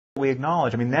We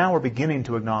acknowledge, I mean, now we're beginning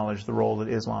to acknowledge the role that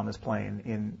Islam is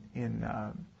playing in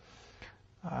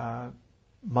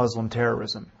Muslim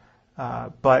terrorism.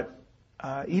 But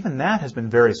even that has been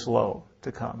very slow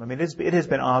to come. I mean, it has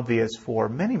been obvious for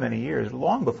many, many years,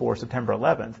 long before September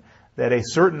 11th, that a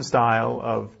certain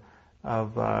style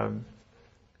of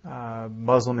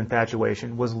Muslim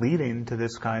infatuation was leading to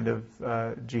this kind of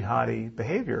jihadi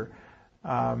behavior.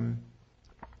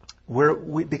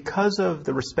 Because of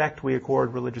the respect we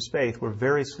accord religious faith, we're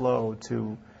very slow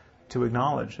to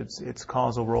acknowledge its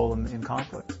causal role in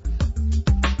conflict.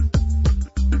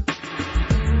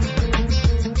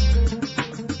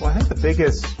 Well, I think the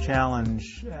biggest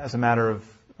challenge as a matter of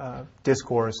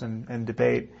discourse and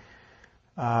debate,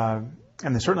 and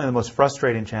certainly the most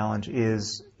frustrating challenge,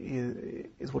 is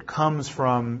what comes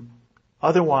from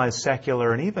otherwise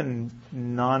secular and even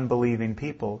non-believing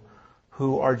people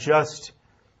who are just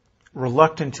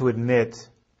reluctant to admit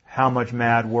how much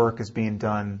mad work is being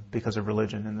done because of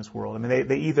religion in this world. I mean,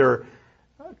 they either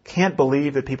can't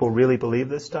believe that people really believe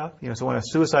this stuff. So when a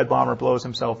suicide bomber blows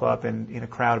himself up in a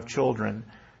crowd of children,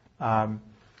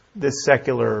 this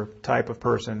secular type of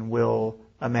person will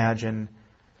imagine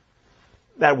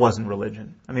that wasn't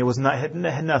religion. I mean,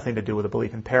 it had nothing to do with a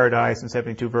belief in paradise and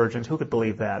 72 virgins. Who could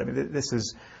believe that? I mean, this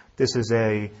is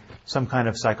some kind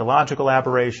of psychological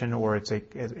aberration, or it's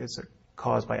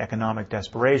caused by economic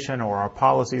desperation or our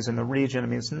policies in the region. I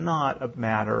mean, it's not a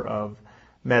matter of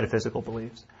metaphysical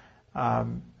beliefs. I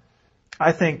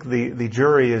think the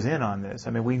jury is in on this. I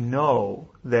mean, we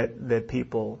know that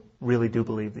people really do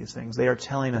believe these things. They are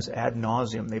telling us ad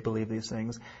nauseum they believe these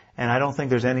things. And I don't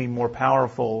think there's any more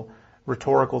powerful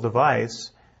rhetorical device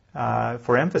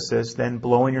for emphasis than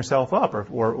blowing yourself up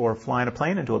or flying a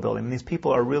plane into a building. I mean, these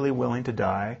people are really willing to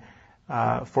die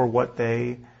for what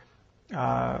they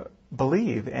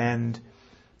believe. And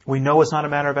we know it's not a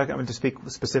matter of, I mean, to speak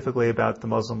specifically about the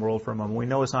Muslim world for a moment, we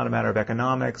know it's not a matter of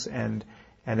economics and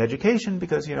education,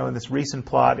 because, in this recent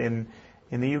plot in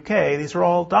the UK, these are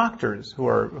all doctors who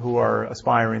are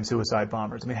aspiring suicide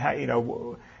bombers. I mean,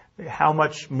 how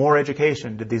much more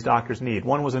education did these doctors need?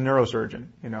 One was a neurosurgeon.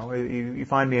 You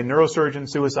find me a neurosurgeon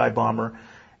suicide bomber,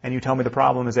 and you tell me the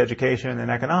problem is education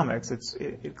and economics.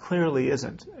 It clearly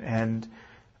isn't. And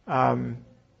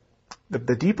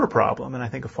the deeper problem, and I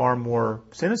think a far more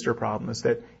sinister problem, is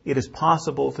that it is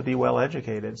possible to be well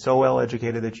educated, so well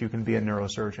educated that you can be a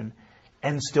neurosurgeon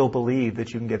and still believe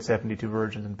that you can get 72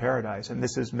 virgins in paradise. And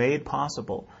this is made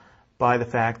possible by the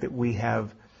fact that we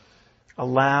have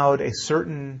allowed a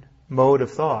certain mode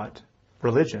of thought,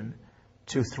 religion,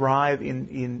 to thrive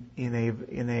in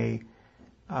a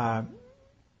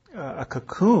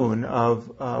cocoon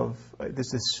of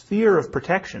this sphere of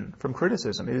protection from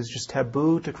criticism. It is just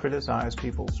taboo to criticize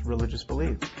people's religious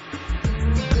beliefs.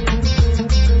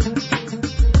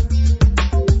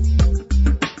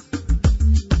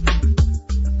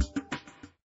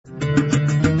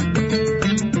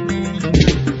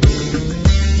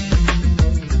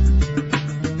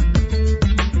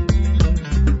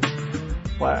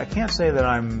 I can't say that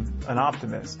I'm an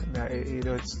optimist.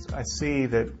 I see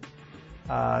that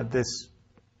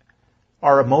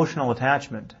our emotional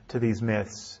attachment to these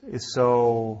myths is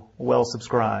so well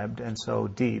subscribed and so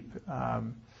deep,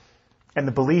 and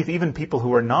the belief, even people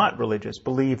who are not religious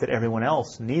believe that everyone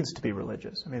else needs to be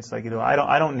religious. I mean, it's like,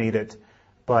 I don't need it,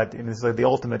 but it's like the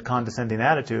ultimate condescending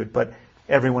attitude. But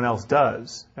everyone else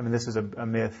does. I mean, this is a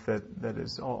myth that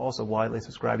is also widely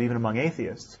subscribed, even among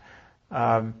atheists.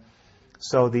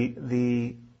 So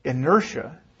the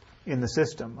inertia in the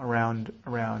system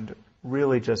around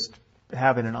really just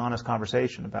having an honest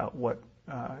conversation about what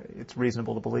it's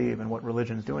reasonable to believe and what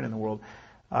religion is doing in the world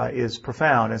is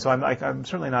profound. And so I'm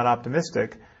certainly not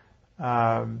optimistic, but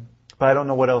I don't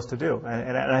know what else to do.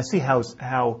 And I see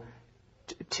how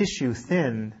tissue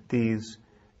thin these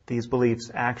beliefs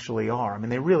actually are. I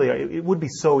mean, they really are. It would be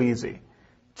so easy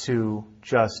to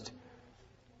just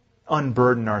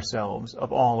unburden ourselves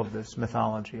of all of this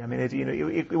mythology. I mean,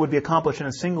 it would be accomplished in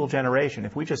a single generation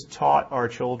if we just taught our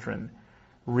children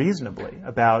reasonably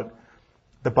about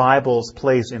the Bible's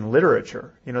place in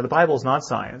literature. The Bible's not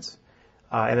science,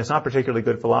 and it's not particularly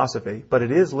good philosophy, but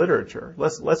it is literature.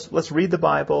 Let's read the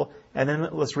Bible, and then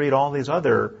let's read all these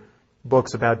other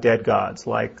books about dead gods,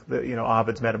 like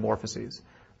Ovid's Metamorphoses.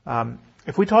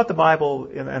 If we taught the Bible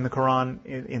and the Quran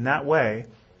in that way,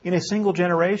 in a single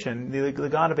generation, the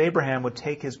God of Abraham would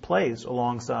take his place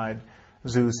alongside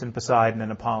Zeus and Poseidon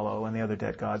and Apollo and the other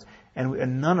dead gods,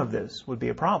 and none of this would be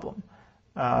a problem.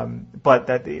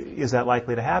 But is that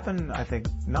likely to happen? I think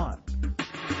not.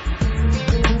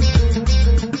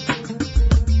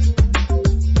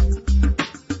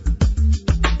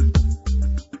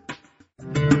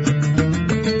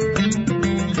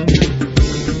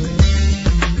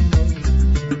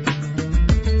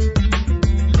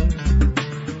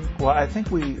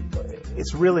 think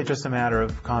it's really just a matter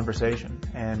of conversation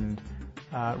and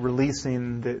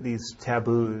releasing these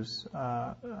taboos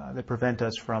that prevent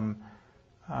us from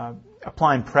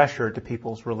applying pressure to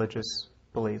people's religious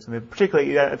beliefs. I mean,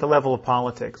 particularly at the level of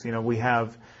politics. We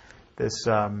have this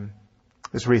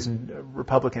recent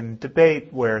Republican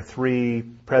debate where 3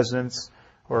 presidents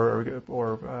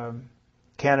or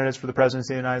candidates for the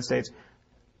presidency of the United States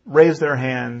raise their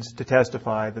hands to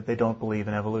testify that they don't believe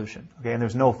in evolution. Okay, and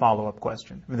there's no follow-up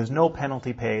question. I mean, there's no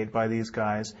penalty paid by these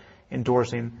guys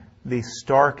endorsing the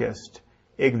starkest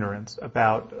ignorance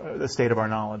about the state of our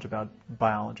knowledge about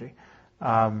biology.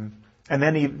 And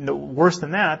then, even worse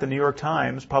than that, the New York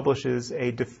Times publishes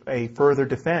a further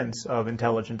defense of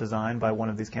intelligent design by one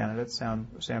of these candidates, Sam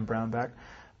Brownback,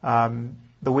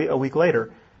 a week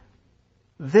later.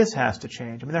 This has to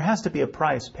change. I mean, there has to be a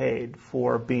price paid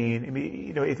for being. I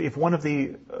mean, if one of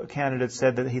the candidates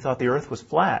said that he thought the Earth was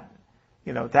flat,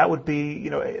 that would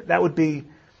be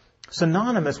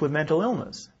synonymous with mental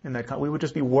illness. We would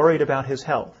just be worried about his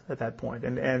health at that point,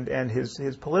 and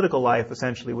his political life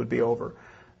essentially would be over.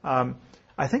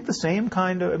 I think the same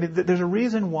kind of. I mean, there's a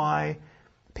reason why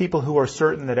people who are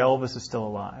certain that Elvis is still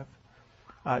alive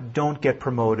don't get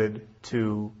promoted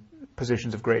to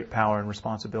positions of great power and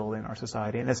responsibility in our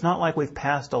society. And it's not like we've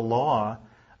passed a law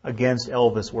against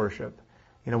Elvis worship.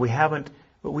 We haven't.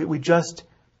 We just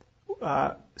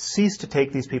cease to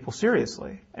take these people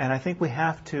seriously. And I think we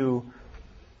have to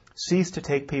cease to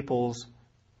take people's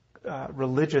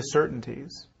religious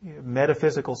certainties,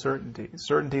 metaphysical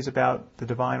certainties about the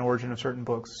divine origin of certain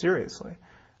books seriously.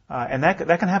 And that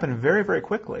can happen very, very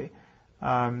quickly.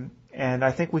 And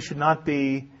I think we should not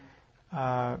be.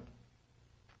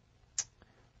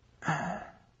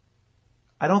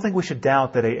 I don't think we should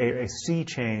doubt that a sea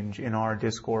change in our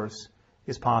discourse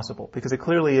is possible, because it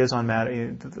clearly is on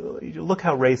matter. Look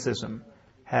how racism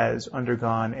has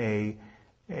undergone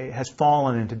has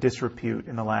fallen into disrepute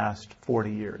in the last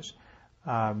 40 years.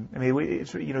 I mean,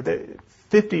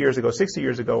 50 years ago, 60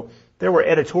 years ago, there were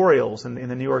editorials in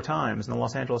the New York Times and the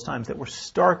Los Angeles Times that were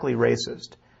starkly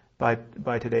racist by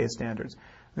today's standards.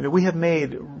 I mean, we have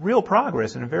made real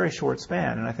progress in a very short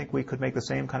span, and I think we could make the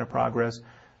same kind of progress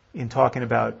in talking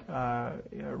about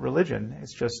religion.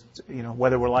 It's just,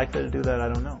 whether we're likely to do that, I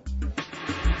don't know.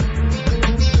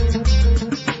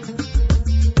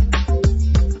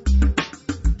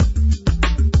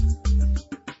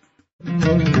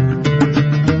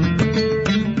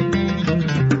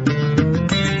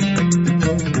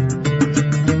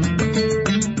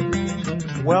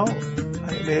 Well,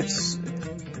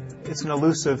 it's an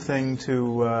elusive thing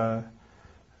to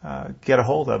get a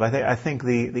hold of. I think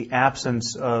the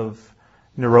absence of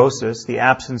neurosis, the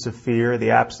absence of fear,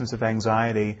 the absence of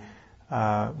anxiety,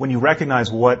 when you recognize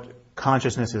what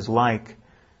consciousness is like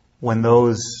when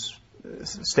those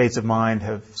states of mind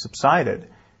have subsided,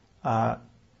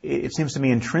 it seems to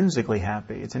me intrinsically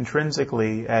happy. It's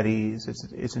intrinsically at ease.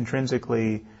 It's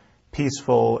intrinsically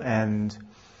peaceful and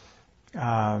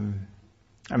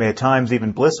at times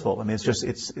even blissful. I mean,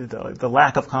 it's the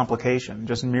lack of complication,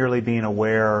 just merely being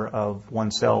aware of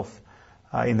oneself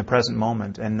in the present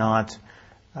moment and not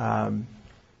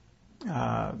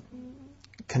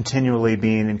continually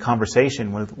being in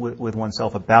conversation with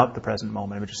oneself about the present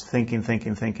moment. I mean, just thinking,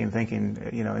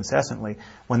 incessantly.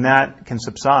 When that can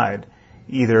subside,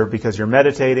 either because you're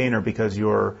meditating or because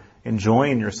you're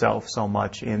enjoying yourself so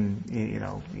much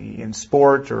in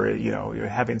sport or you're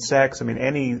having sex. I mean,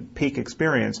 any peak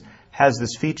experience has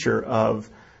this feature of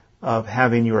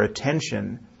having your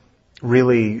attention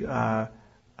really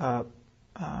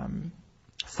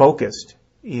focused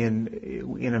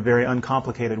in a very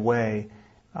uncomplicated way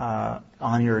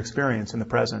on your experience in the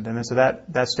present. And so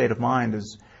that state of mind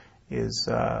is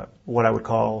what I would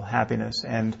call happiness,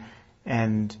 and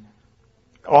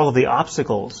all of the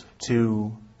obstacles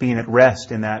to being at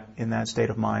rest in that state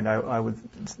of mind,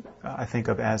 I think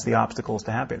of as the obstacles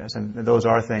to happiness, and those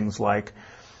are things like,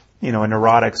 a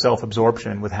neurotic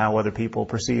self-absorption with how other people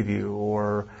perceive you,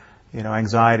 or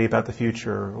anxiety about the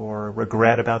future, or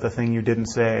regret about the thing you didn't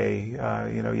say,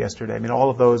 yesterday. I mean,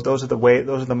 all of those are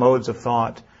the modes of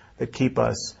thought that keep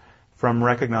us from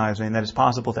recognizing that it's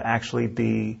possible to actually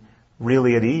be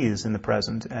really at ease in the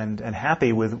present and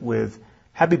happy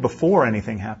happy before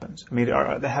anything happens. I mean,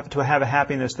 to have a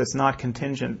happiness that's not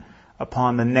contingent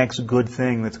upon the next good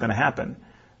thing that's going to happen,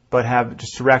 but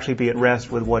to actually be at rest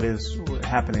with what is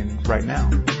happening right now.